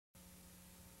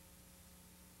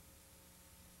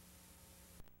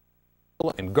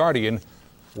and guardian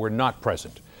were not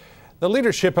present. The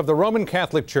leadership of the Roman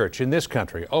Catholic Church in this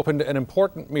country opened an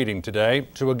important meeting today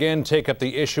to again take up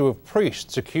the issue of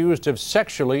priests accused of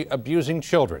sexually abusing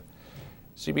children.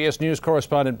 CBS News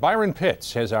correspondent Byron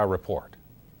Pitts has our report.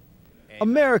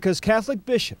 America's Catholic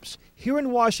bishops here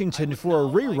in Washington for a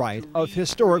rewrite of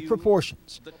historic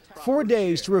proportions. 4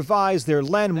 days to revise their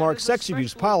landmark sex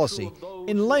abuse policy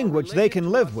in language they can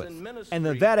live with, and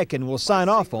the Vatican will sign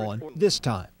off on this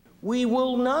time. We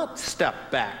will not step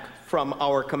back from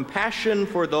our compassion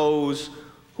for those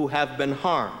who have been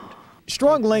harmed.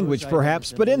 Strong language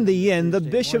perhaps, but in the end, the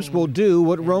bishops will do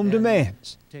what Rome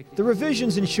demands. The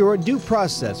revisions ensure due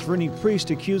process for any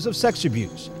priest accused of sex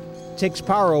abuse. Takes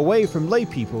power away from lay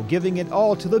people, giving it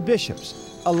all to the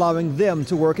bishops, allowing them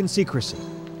to work in secrecy.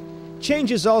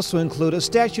 Changes also include a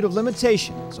statute of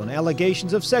limitations on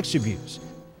allegations of sex abuse.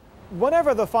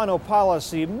 Whatever the final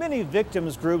policy, many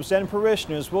victims groups and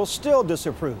parishioners will still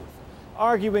disapprove,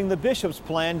 arguing the bishop's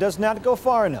plan does not go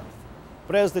far enough.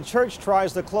 But as the church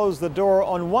tries to close the door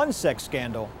on one sex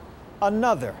scandal,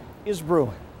 another is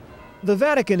brewing. The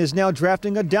Vatican is now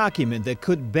drafting a document that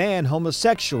could ban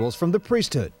homosexuals from the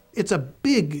priesthood. It's a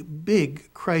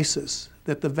big crisis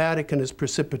that the Vatican is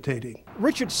precipitating.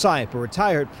 Richard Sipe, a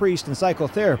retired priest and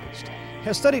psychotherapist,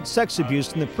 has studied sex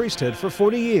abuse in the priesthood for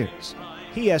 40 years.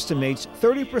 He estimates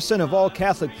 30% of all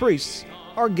Catholic priests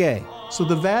are gay. So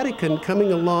the Vatican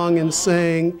coming along and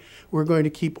saying we're going to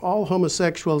keep all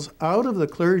homosexuals out of the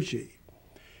clergy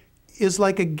is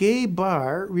like a gay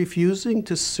bar refusing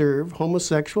to serve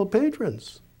homosexual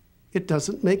patrons. It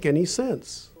doesn't make any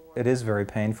sense. It is very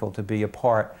painful to be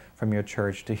apart from your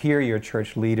church, to hear your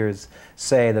church leaders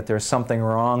say that there's something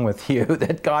wrong with you,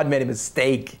 that God made a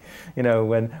mistake, you know,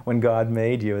 when God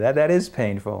made you. That is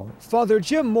painful. Father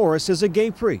Jim Morris is a gay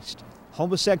priest.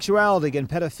 Homosexuality and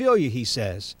pedophilia, he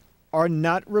says, are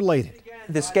not related.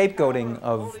 The scapegoating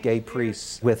of gay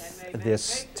priests with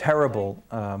this terrible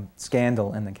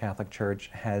scandal in the Catholic Church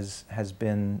has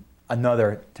been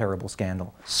another terrible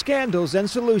scandal. Scandals and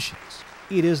solutions.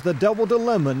 It is the double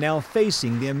dilemma now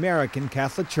facing the American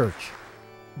Catholic Church.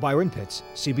 Byron Pitts,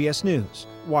 CBS News,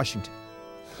 Washington.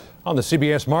 On the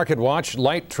CBS Market Watch,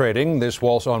 light trading this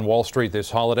on Wall Street this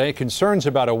holiday. Concerns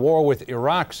about a war with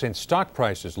Iraq sent stock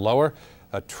prices lower,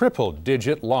 a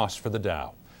triple-digit loss for the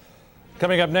Dow.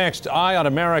 Coming up next, Eye on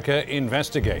America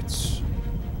investigates.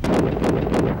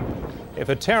 If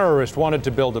a terrorist wanted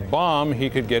to build a bomb, he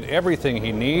could get everything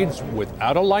he needs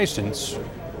without a license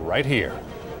right here.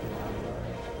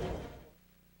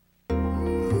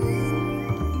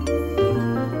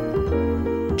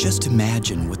 Just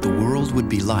imagine what the world would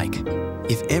be like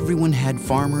if everyone had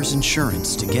Farmers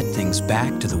Insurance to get things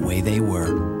back to the way they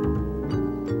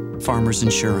were. Farmers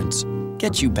Insurance,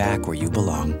 gets you back where you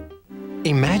belong.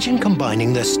 Imagine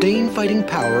combining the stain-fighting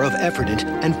power of Efferdent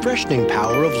and freshening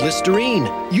power of Listerine.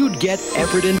 You'd get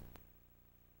Efferdent